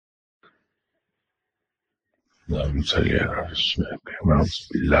اللهم صل على رسولك أعوذ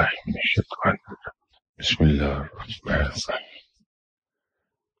بالله من الشيطان بسم الله الرحمن الرحیم.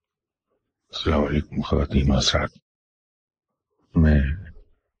 السلام علیکم خواتین و حضرات. میں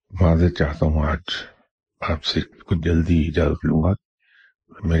معذرت چاہتا ہوں، آج آپ سے کچھ جلدی اجازت لوں گا.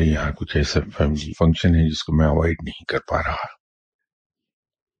 میرے یہاں کچھ ایسا فیملی فنکشن ہے جس کو میں اوائڈ نہیں کر پا رہا.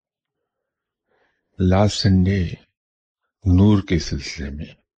 لاسٹ سنڈے نور کے سلسلے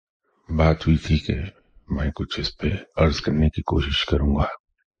میں بات ہوئی تھی کہ میں کچھ اس پہ عرض کرنے کی کوشش کروں گا.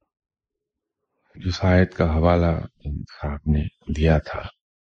 جس آیت کا حوالہ صاحب نے دیا تھا،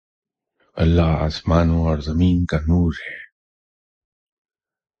 اللہ آسمانوں اور زمین کا نور ہے.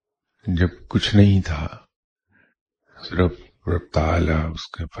 جب کچھ نہیں تھا، صرف رب تعالی اس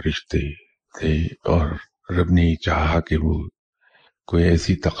کے فرشتے تھے، اور رب نے چاہا کہ وہ کوئی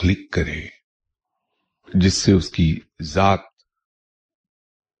ایسی تخلیق کرے جس سے اس کی ذات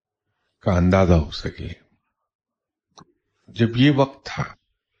کا اندازہ ہو سکے. جب یہ وقت تھا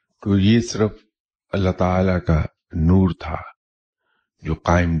تو یہ صرف اللہ تعالی کا نور تھا جو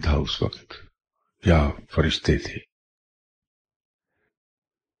قائم تھا اس وقت، یا فرشتے تھے.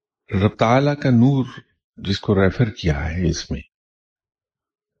 رب تعالی کا نور جس کو ریفر کیا ہے اس میں،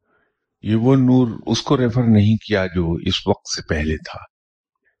 یہ وہ نور اس کو ریفر نہیں کیا جو اس وقت سے پہلے تھا،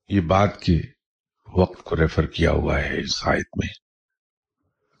 یہ بعد کے وقت کو ریفر کیا ہوا ہے اس آیت میں.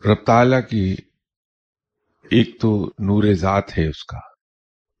 رب تعالی کی ایک تو نور ذات ہے اس کا،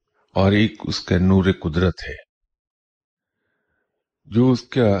 اور ایک اس کا نور قدرت ہے. جو اس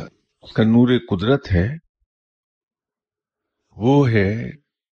کا نور قدرت ہے وہ ہے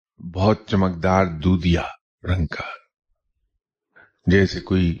بہت چمکدار دودھیا رنگ کا، جیسے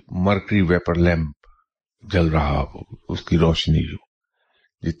کوئی مرکری ویپر لیمپ جل رہا ہو، اس کی روشنی جو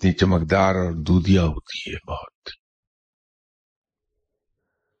جتنی چمکدار اور دودھیا ہوتی ہے. بہت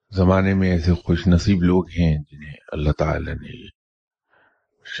زمانے میں ایسے خوش نصیب لوگ ہیں جنہیں اللہ تعالی نے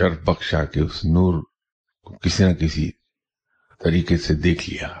شرف بخشا کہ اس نور کو کسی نہ کسی طریقے سے دیکھ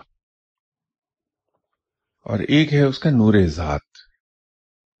لیا. اور ایک ہے اس کا نور ذات.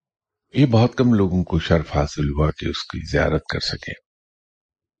 یہ بہت کم لوگوں کو شرف حاصل ہوا کہ اس کی زیارت کر سکیں.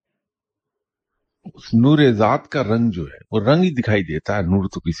 اس نور ذات کا رنگ جو ہے وہ رنگ ہی دکھائی دیتا ہے، نور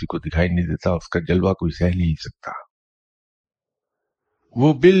تو کسی کو دکھائی نہیں دیتا، اس کا جلوہ کوئی سہ نہیں سکتا.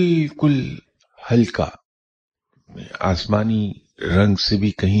 وہ بالکل ہلکا، آسمانی رنگ سے بھی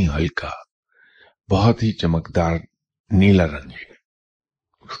کہیں ہلکا، بہت ہی چمکدار نیلا رنگ ہے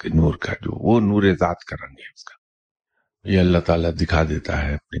اس کے نور کا، جو وہ نور ذات کا رنگ ہے اس کا. یہ اللہ تعالیٰ دکھا دیتا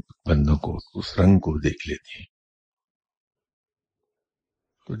ہے اپنے بندوں کو، اس رنگ کو دیکھ لیتے ہیں.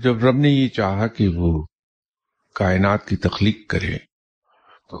 تو جب رب نے یہ چاہا کہ وہ کائنات کی تخلیق کرے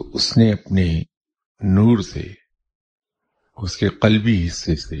تو اس نے اپنے نور سے، اس کے قلبی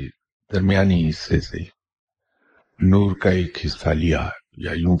حصے سے، درمیانی حصے سے نور کا ایک حصہ لیا،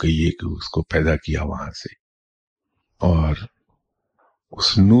 یا یوں کہیے کہ اس کو پیدا کیا وہاں سے. اور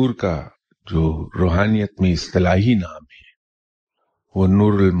اس نور کا جو روحانیت میں اصطلاحی نام ہے وہ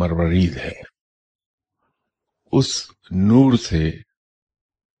نور المرورید ہے. اس نور سے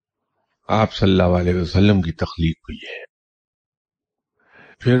آپ صلی اللہ علیہ وسلم کی تخلیق ہوئی ہے.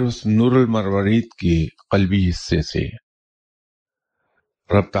 پھر اس نور المرورید کے قلبی حصے سے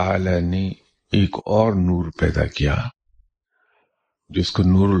رب تعالی نے ایک اور نور پیدا کیا جس کو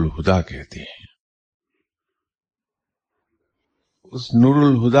نور الہدا کہتے ہیں. اس نور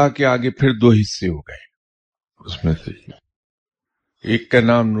الہدا کے آگے پھر دو حصے ہو گئے. اس میں سے ایک کا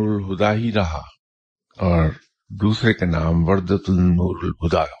نام نور الہدا ہی رہا، اور دوسرے کا نام وردۃ النور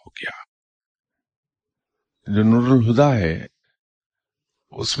الہدا ہو گیا. جو نور الہدا ہے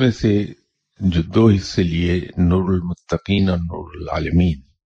اس میں سے جو دو حصے لیے، نور المتقین اور نور العالمین،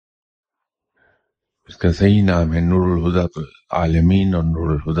 اس کا صحیح نام ہے نور الہدیٰ العالمین اور نور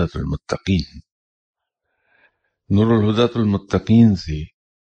الہدیٰ المتقین. نور الہدیٰ المتقین سے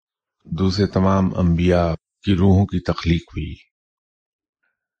دوسرے تمام انبیاء کی روحوں کی تخلیق ہوئی،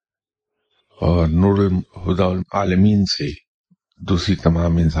 اور نور الہدیٰ العالمین سے دوسری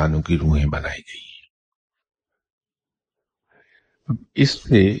تمام انسانوں کی روحیں بنائی گئی. اس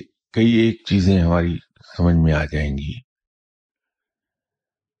سے کئی ایک چیزیں ہماری سمجھ میں آ جائیں گی.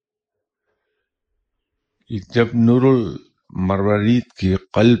 جب نور المرورید کے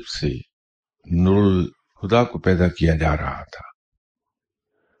قلب سے نور الہدا کو پیدا کیا جا رہا تھا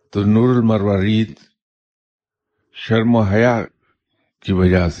تو نور المرورید شرم و حیا کی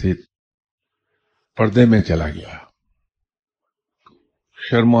وجہ سے پردے میں چلا گیا.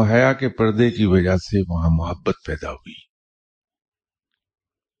 شرم و حیا کے پردے کی وجہ سے وہاں محبت پیدا ہوئی،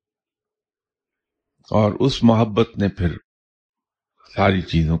 اور اس محبت نے پھر ساری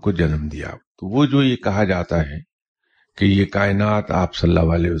چیزوں کو جنم دیا. تو وہ جو یہ کہا جاتا ہے کہ یہ کائنات آپ صلی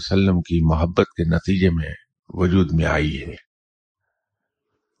اللہ علیہ وسلم کی محبت کے نتیجے میں وجود میں آئی ہے،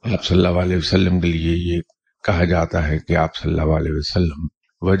 آپ صلی اللہ علیہ وسلم کے لیے یہ کہا جاتا ہے کہ آپ صلی اللہ علیہ وسلم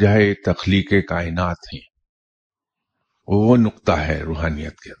وجہ تخلیق کائنات ہیں، وہ نقطہ ہے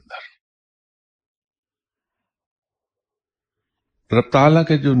روحانیت کے اندر۔ رب تعالیٰ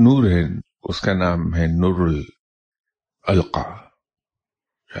کا جو نور ہے اس کا نام ہے نور القا،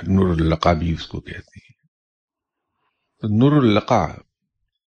 نور القا بھی اس کو کہتے ہیں۔ تو نور القا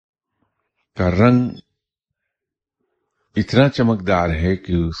کا رنگ اتنا چمکدار ہے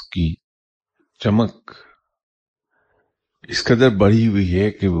کہ اس کی چمک اس قدر بڑھی ہوئی ہے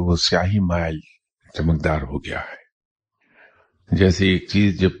کہ وہ سیاہی مائل چمکدار ہو گیا ہے۔ جیسے ایک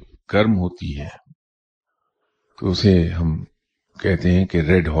چیز جب گرم ہوتی ہے تو اسے ہم کہتے ہیں کہ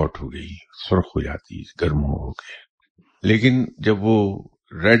ریڈ ہاٹ ہو گئی، سرخ ہو جاتی ہے، گرم ہو گئے، لیکن جب وہ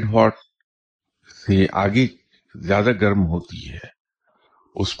ریڈ ہاٹ سے آگے زیادہ گرم ہوتی ہے،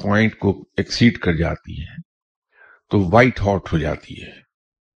 اس پوائنٹ کو ایکسیڈ کر جاتی ہے، تو وائٹ ہاٹ ہو جاتی ہے،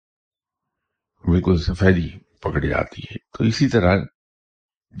 بالکل سفیدی پکڑ جاتی ہے۔ تو اسی طرح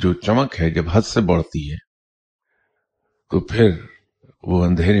جو چمک ہے جب حد سے بڑھتی ہے تو پھر وہ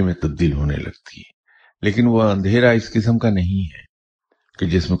اندھیرے میں تبدیل ہونے لگتی ہے، لیکن وہ اندھیرا اس قسم کا نہیں ہے کہ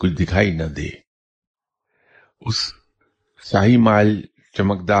جس میں کچھ دکھائی نہ دے۔ اس شاہی مائل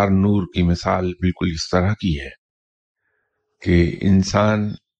چمکدار نور کی مثال بالکل اس طرح کی ہے کہ انسان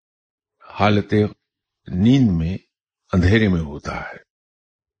حالت نیند میں اندھیرے میں ہوتا ہے،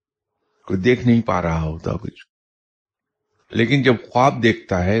 کوئی دیکھ نہیں پا رہا ہوتا کچھ، لیکن جب خواب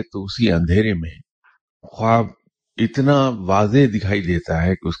دیکھتا ہے تو اسی اندھیرے میں خواب اتنا واضح دکھائی دیتا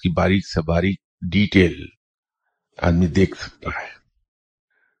ہے کہ اس کی باریک سے باریک ڈیٹیل آدمی دیکھ سکتا ہے۔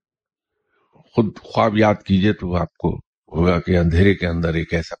 خود خواب یاد کیجئے تو آپ کو ہوگا کہ اندھیرے کے اندر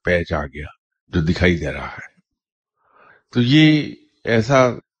ایک ایسا پیچ آ گیا جو دکھائی دے رہا ہے۔ تو یہ ایسا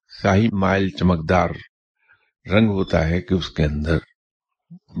شاہی مائل چمکدار رنگ ہوتا ہے کہ اس کے اندر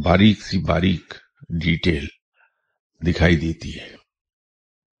باریک سی باریک ڈیٹیل دکھائی دیتی ہے،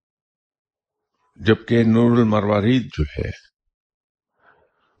 جبکہ نور المروارید جو ہے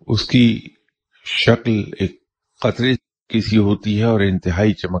اس کی شکل ایک قطرے کی سی ہوتی ہے اور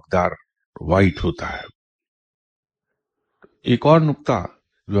انتہائی چمکدار وائٹ ہوتا ہے۔ ایک اور نقطہ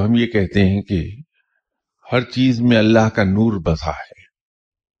جو ہم یہ کہتے ہیں کہ ہر چیز میں اللہ کا نور بسا ہے،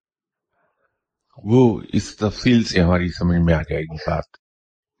 وہ اس تفصیل سے ہماری سمجھ میں آ جائے گی بات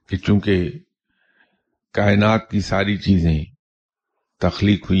کہ چونکہ کائنات کی ساری چیزیں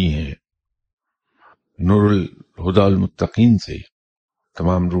تخلیق ہوئی ہیں نور الہدی المتقین سے،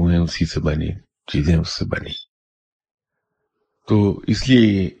 تمام روحیں اسی سے بنی، چیزیں اس سے بنی، تو اس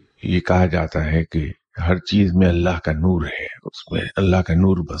لیے یہ کہا جاتا ہے کہ ہر چیز میں اللہ کا نور ہے، اس میں اللہ کا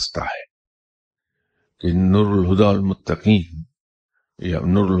نور بستا ہے، کہ نور الہدی المتقین یا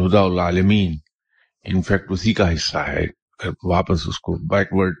نور الہدی العالمین انفیکٹ اسی کا حصہ ہے۔ اگر واپس اس کو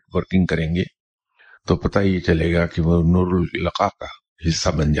بیکورڈ ورکنگ کریں گے تو پتہ یہ چلے گا کہ وہ نور القا کا حصہ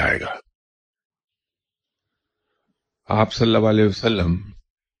بن جائے گا۔ آپ صلی اللہ علیہ وسلم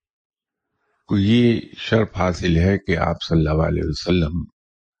کو یہ شرف حاصل ہے کہ آپ صلی اللہ علیہ وسلم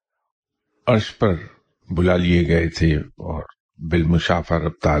عرش پر بلا لیے گئے تھے اور بالمشافہ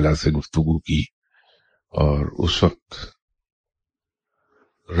رب تعالیٰ سے گفتگو کی، اور اس وقت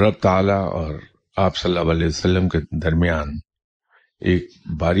رب تعالیٰ اور آپ صلی اللہ علیہ وسلم کے درمیان ایک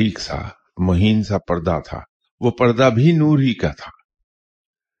باریک سا مہین سا پردہ تھا، وہ پردہ بھی نور ہی کا تھا۔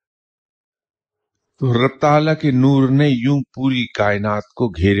 تو رب تعالیٰ کے نور نے یوں پوری کائنات کو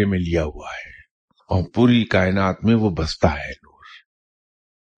گھیرے میں لیا ہوا ہے اور پوری کائنات میں وہ بستا ہے نور۔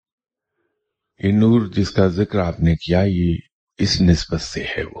 یہ نور جس کا ذکر آپ نے کیا یہ اس نسبت سے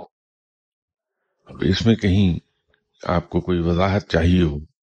ہے۔ وہ اب اس میں کہیں آپ کو کوئی وضاحت چاہیے ہو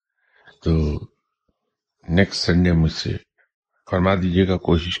تو نیکسٹ سنڈے مجھ سے فرما دیجیے گا،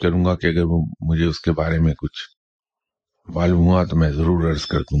 کوشش کروں گا کہ اگر وہ مجھے اس کے بارے میں کچھ معلوم ہوا تو میں ضرور عرض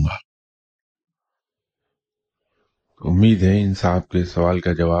کر دوں گا۔ امید ہے ان صاحب کے سوال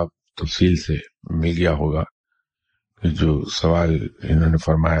کا جواب تفصیل سے مل گیا ہوگا، کہ جو سوال انہوں نے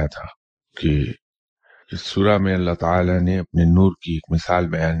فرمایا تھا کہ اس سورہ میں اللہ تعالیٰ نے اپنے نور کی ایک مثال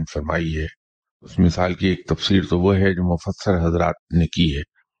بیان فرمائی ہے، اس مثال کی ایک تفسیر تو وہ ہے جو مفسر حضرات نے کی ہے،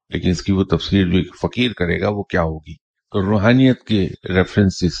 لیکن اس کی وہ تفسیر جو ایک فقیر کرے گا وہ کیا ہوگی؟ تو روحانیت کے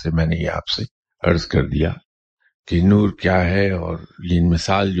ریفرنسز سے میں نے یہ آپ سے عرض کر دیا کہ نور کیا ہے اور یہ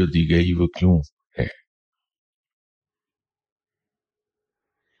مثال جو دی گئی وہ کیوں ہے۔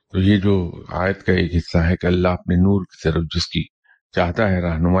 تو یہ جو آیت کا ایک حصہ ہے کہ اللہ اپنے نور کی طرف جس کی چاہتا ہے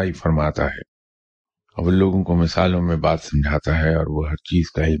رہنمائی فرماتا ہے اور وہ لوگوں کو مثالوں میں بات سمجھاتا ہے اور وہ ہر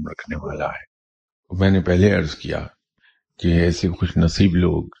چیز کا علم رکھنے والا ہے۔ میں نے پہلے عرض کیا کہ ایسے خوش نصیب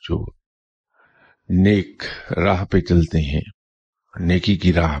لوگ جو نیک راہ پہ چلتے ہیں، نیکی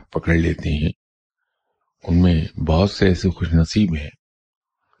کی راہ پکڑ لیتے ہیں، ان میں بہت سے ایسے خوش نصیب ہیں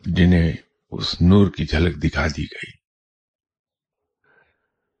جنہیں اس نور کی جھلک دکھا دی گئی.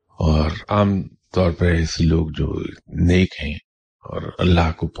 اور عام طور پر ایسے لوگ جو نیک ہیں اور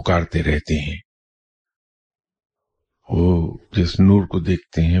اللہ کو پکارتے رہتے ہیں، وہ جس نور کو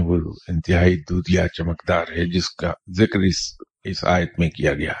دیکھتے ہیں وہ انتہائی دودھیا چمکدار ہے، جس کا ذکر اس آیت میں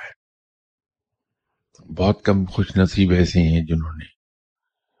کیا گیا ہے. بہت کم خوش نصیب ایسے ہیں جنہوں نے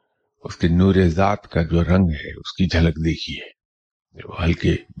اس کے نور ذات کا جو رنگ ہے اس کی جھلک دیکھی ہے، جو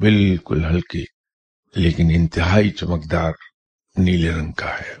ہلکے، بالکل ہلکے لیکن انتہائی چمکدار نیلے رنگ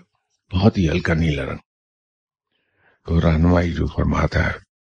کا ہے، بہت ہی ہلکا نیلا رنگ. تو رہنمائی جو فرماتا ہے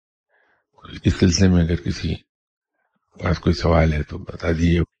اس سلسلے میں اگر کسی پاس کوئی سوال ہے تو بتا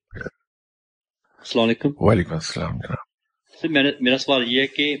دیجیے. السلام علیکم. وعلیکم السلام جناب. سر میرا سوال یہ ہے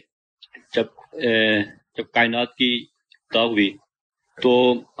کہ جب کائنات کی ابتدا ہوئی تو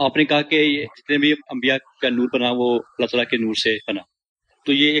آپ نے کہا کہ جتنے بھی انبیاء کا نور بنا وہ اللہ تعالیٰ کے نور سے بنا،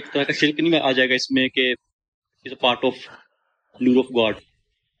 تو یہ ایک طرح کا شرک نہیں آ جائے گا اس میں کہ از a part of Noor of God?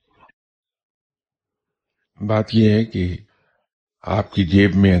 بات یہ ہے کہ آپ کی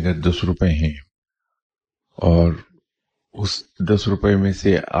جیب میں اگر 10 روپے ہیں اور اس 10 روپے میں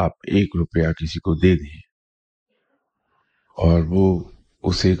سے آپ 1 روپیہ کسی کو دے دیں اور وہ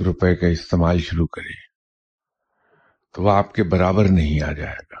اس 1 روپے کا استعمال شروع کرے تو وہ آپ کے برابر نہیں آ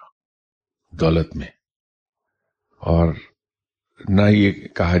جائے گا دولت میں، اور نہ یہ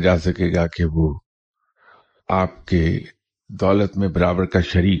کہا جا سکے گا کہ وہ آپ کے دولت میں برابر کا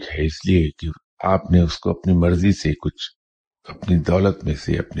شریک ہے، اس لیے کہ آپ نے اس کو اپنی مرضی سے کچھ اپنی دولت میں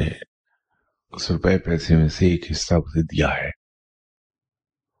سے، اپنے اس روپے پیسے میں سے ایک حصہ اسے دیا ہے.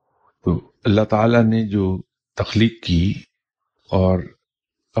 تو اللہ تعالیٰ نے جو تخلیق کی اور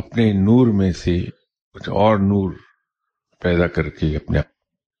اپنے نور میں سے کچھ اور نور پیدا کر کے اپنے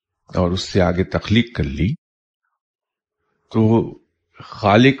اور اس سے آگے تخلیق کر لی، تو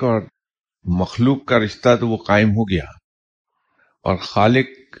خالق اور مخلوق کا رشتہ تو وہ قائم ہو گیا، اور خالق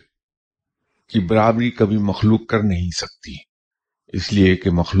کی برابری کبھی مخلوق کر نہیں سکتی، اس لیے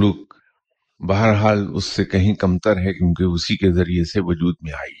کہ مخلوق بہرحال اس سے کہیں کمتر ہے کیونکہ اسی کے ذریعے سے وجود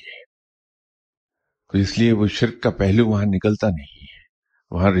میں آئی ہے. تو اس لیے وہ شرک کا پہلو وہاں نکلتا نہیں ہے،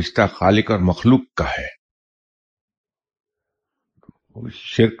 وہاں رشتہ خالق اور مخلوق کا ہے.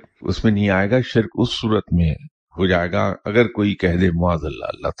 شرک اس میں نہیں آئے گا. شرک اس صورت میں ہو جائے گا اگر کوئی کہہ دے معاذ اللہ،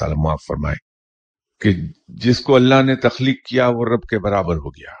 اللہ تعالیٰ معاف فرمائے، کہ جس کو اللہ نے تخلیق کیا وہ رب کے برابر ہو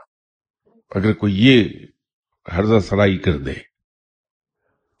گیا. اگر کوئی یہ ہرزہ سرائی کر دے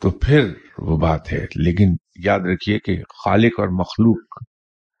تو پھر وہ بات ہے. لیکن یاد رکھیے کہ خالق اور مخلوق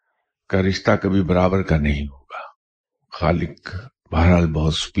کا رشتہ کبھی برابر کا نہیں ہوگا. خالق بہرحال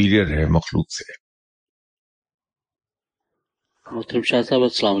بہت سپیریئر ہے مخلوق سے. محترم شاہ صاحب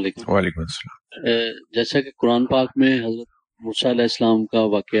السلام علیکم. وعلیکم السلام. جیسا کہ قرآن پاک میں حضرت موسیٰ علیہ السلام کا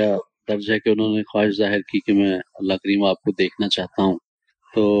واقعہ درج ہے کہ انہوں نے خواہش ظاہر کی کہ میں اللہ کریم آپ کو دیکھنا چاہتا ہوں،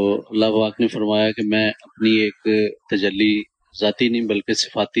 تو اللہ پاک نے فرمایا کہ میں اپنی ایک تجلی ذاتی نہیں بلکہ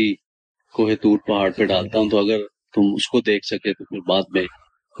صفاتی کوہ طور پہاڑ پہ ڈالتا ہوں، تو اگر تم اس کو دیکھ سکے تو پھر بعد میں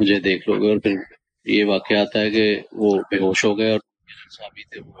مجھے دیکھ لو گے. اور پھر یہ واقعہ آتا ہے کہ وہ بے ہوش ہو گئے اور صحابی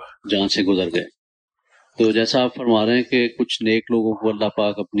تھے وہ جان سے گزر گئے. تو جیسا آپ فرما رہے ہیں کہ کچھ نیک لوگوں کو اللہ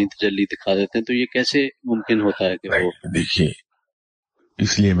پاک اپنی تجلی دکھا دیتے ہیں، تو یہ کیسے ممکن ہوتا ہے کہ وہ؟ دیکھیے،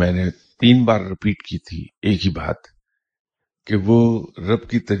 اس لیے میں نے 3 بار رپیٹ کی تھی ایک ہی بات، کہ وہ رب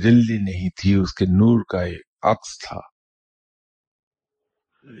کی تجلی نہیں تھی، اس کے نور کا ایک عکس تھا.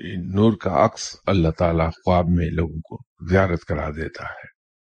 نور کا عکس اللہ تعالیٰ خواب میں لوگوں کو زیارت کرا دیتا ہے.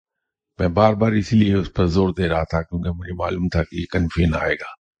 میں بار بار اسی لیے اس پر زور دے رہا تھا کیونکہ مجھے معلوم تھا کہ یہ کنفیوژن آئے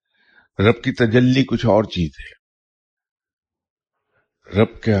گا. رب کی تجلی کچھ اور چیز ہے.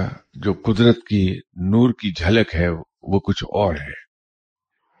 رب کا جو قدرت کی نور کی جھلک ہے وہ کچھ اور ہے.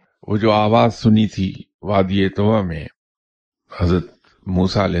 وہ جو آواز سنی تھی وادی طویٰ میں حضرت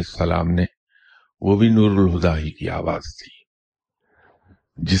موسیٰ علیہ السلام نے، وہ بھی نور الہدا ہی کی آواز تھی.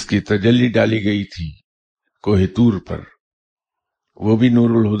 جس کی تجلی ڈالی گئی تھی کوہ طور پر، وہ بھی نور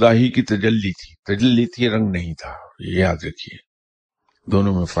الہدا ہی کی تجلی تھی. تجلی تھی، رنگ نہیں تھا. یہ یاد رکھیے،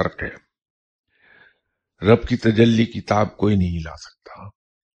 دونوں میں فرق ہے. رب کی تجلی کی تاب کوئی نہیں لا سکتا،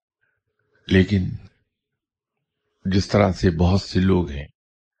 لیکن جس طرح سے بہت سے لوگ ہیں،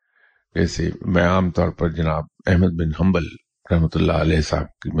 جیسے میں عام طور پر جناب احمد بن حنبل رحمۃ اللہ علیہ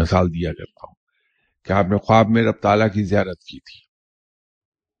صاحب کی مثال دیا کرتا ہوں کہ آپ نے خواب میں رب تعالیٰ کی زیارت کی تھی.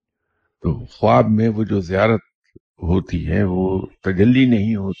 تو خواب میں وہ جو زیارت ہوتی ہے وہ تجلی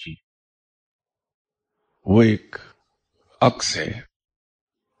نہیں ہوتی، وہ ایک عکس ہے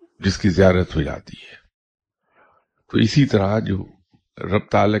جس کی زیارت ہو جاتی ہے. تو اسی طرح جو رب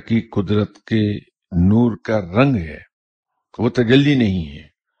تعالیٰ کی قدرت کے نور کا رنگ ہے وہ تجلی نہیں ہے،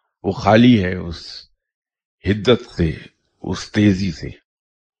 وہ خالی ہے اس حدت سے، اس تیزی سے،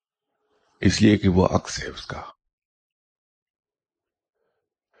 اس لیے کہ وہ عکس ہے اس کا.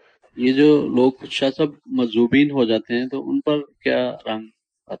 یہ جو لوگ شاہ صاحب مذہوبین ہو جاتے ہیں تو ان پر کیا رنگ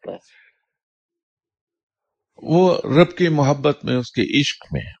آتا ہے؟ وہ رب کی محبت میں، اس کے عشق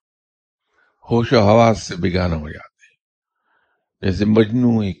میں ہوش و حواس سے بیگانہ ہو جاتے ہیں. جیسے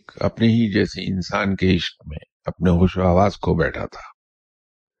مجنو ایک اپنے ہی جیسے انسان کے عشق میں اپنے ہوش و حواس کھو بیٹھا تھا.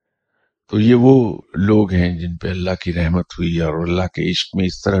 تو یہ وہ لوگ ہیں جن پہ اللہ کی رحمت ہوئی اور اللہ کے عشق میں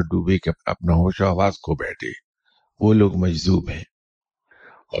اس طرح ڈوبے کہ اپنا ہوش و حواس کھو بیٹھے. وہ لوگ مجذوب ہیں.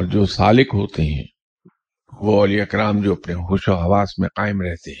 اور جو سالک ہوتے ہیں وہ اولیاء کرام جو اپنے ہوش و حواس میں قائم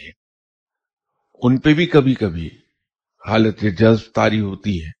رہتے ہیں، ان پہ بھی کبھی کبھی حالت جذب طاری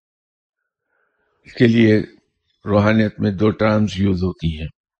ہوتی ہے. اس کے لیے روحانیت میں 2 ٹرمز یوز ہوتی ہیں.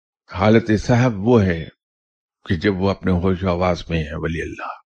 حالت صاحب وہ ہے کہ جب وہ اپنے ہوش و حواس میں ہے، ولی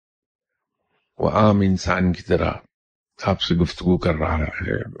اللہ وہ عام انسان کی طرح آپ سے گفتگو کر رہا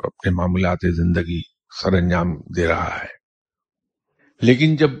ہے، اپنے معاملات زندگی سر انجام دے رہا ہے.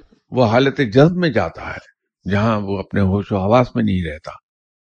 لیکن جب وہ حالت جذب میں جاتا ہے جہاں وہ اپنے ہوش و حواس میں نہیں رہتا،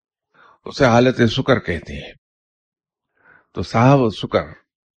 اسے حالت سکر کہتے ہیں. تو صاحب و سکر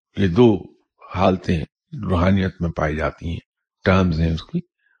یہ 2 حالتیں روحانیت میں پائی جاتی ہیں، ٹرمز ہیں اس کی.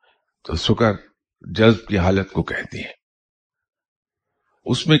 تو سکر جذب کی حالت کو کہتے ہیں.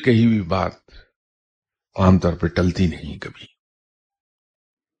 اس میں کہی ہوئی بات عام طور پہ ٹلتی نہیں کبھی.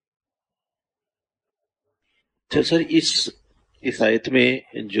 اچھا سر، اس آیت میں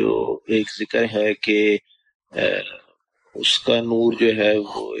جو ایک ذکر ہے کہ اس کا نور جو ہے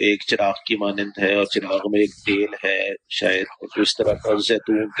وہ ایک چراغ کی مانند ہے اور چراغ میں ایک تیل ہے شاید جو اس طرح کا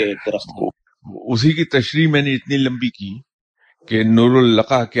زیتون کے درخت کا. اسی کی تشریح میں نے اتنی لمبی کی کہ نور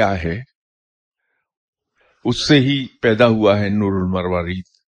اللقا کیا ہے، اس سے ہی پیدا ہوا ہے نور المروارید.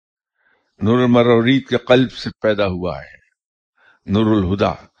 نور المروارید کے قلب سے پیدا ہوا ہے نور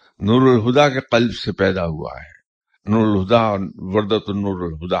الہدا. نور الہدا کے قلب سے پیدا ہوا ہے نور الہدا اور وردت النور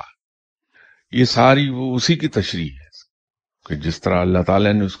الہدا. یہ ساری وہ اسی کی تشریح ہے کہ جس طرح اللہ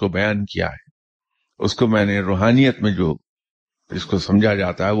تعالیٰ نے اس کو بیان کیا ہے، اس کو میں نے روحانیت میں جو اس کو سمجھا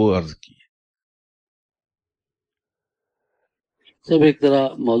جاتا ہے وہ عرض کی. سب ایک طرح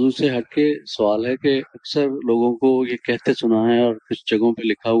موضوع سے ہٹ کے سوال ہے کہ اکثر لوگوں کو یہ کہتے سنا ہے اور کچھ جگہوں پہ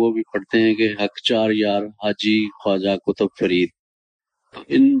لکھا ہوا بھی پڑھتے ہیں کہ حق 4 یار حاجی خواجہ کتب فرید.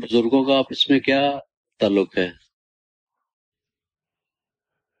 ان بزرگوں کا آپس میں کیا تعلق ہے؟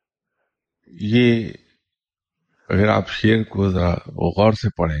 یہ اگر آپ شعر کو ذرا غور سے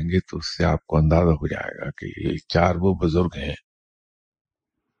پڑھیں گے تو اس سے آپ کو اندازہ ہو جائے گا کہ یہ 4 وہ بزرگ ہیں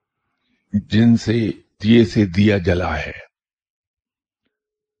جن سے دیے سے دیا جلا ہے.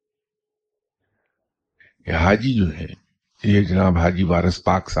 یہ حاجی جو ہے یہ جناب حاجی وارث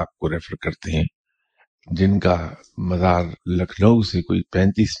پاک صاحب کو ریفر کرتے ہیں، جن کا مزار لکھنؤ سے کوئی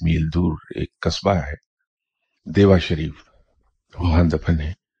 35 میل دور ایک قصبہ ہے دیوا شریف، وہاں دفن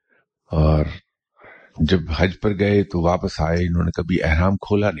ہے. اور جب حج پر گئے تو واپس آئے، انہوں نے کبھی احرام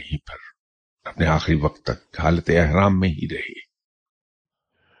کھولا نہیں، پر اپنے آخری وقت تک حالت احرام میں ہی رہے.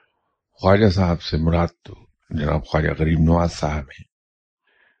 خواجہ صاحب سے مراد تو جناب خواجہ غریب نواز صاحب ہیں.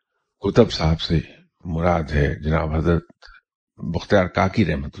 کتب صاحب سے مراد ہے جناب حضرت بختیار کاکی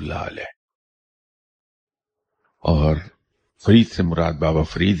رحمت اللہ علیہ. اور فرید سے مراد بابا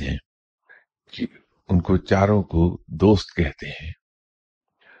فرید ہیں کہ ان کو چاروں کو دوست کہتے ہیں،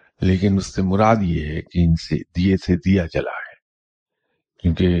 لیکن اس سے مراد یہ ہے کہ ان سے دیا جلا ہے،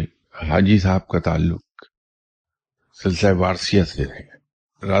 کیونکہ حاجی صاحب کا تعلق سلسلہ وارثیہ سے ہے.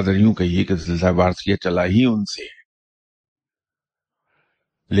 رادر یوں کہیے کہ سلسلہ وارثیہ چلا ہی ان سے ہے،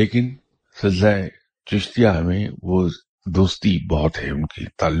 لیکن سلسلہ چشتیہ میں وہ دوستی بہت ہے، ان کی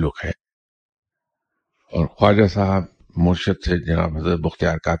تعلق ہے. اور خواجہ صاحب مرشد سے جناب حضرت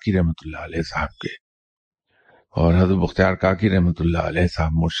بختیار کاکی رحمت اللہ علیہ صاحب کے، اور حضرت بختیار کاکی رحمت اللہ علیہ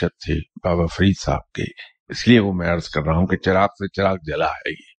صاحب مرشد تھے بابا فرید صاحب کے. اس لیے وہ میں عرض کر رہا ہوں کہ چراغ سے چراغ جلا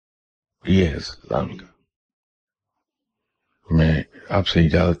ہے. یہ ہے اسلام کا. میں آپ سے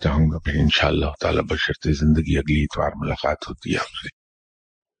اجازت چاہوں گا، پھر انشاءاللہ تعالی بشرط زندگی اگلی اتوار ملاقات ہوتی ہے آپ سے.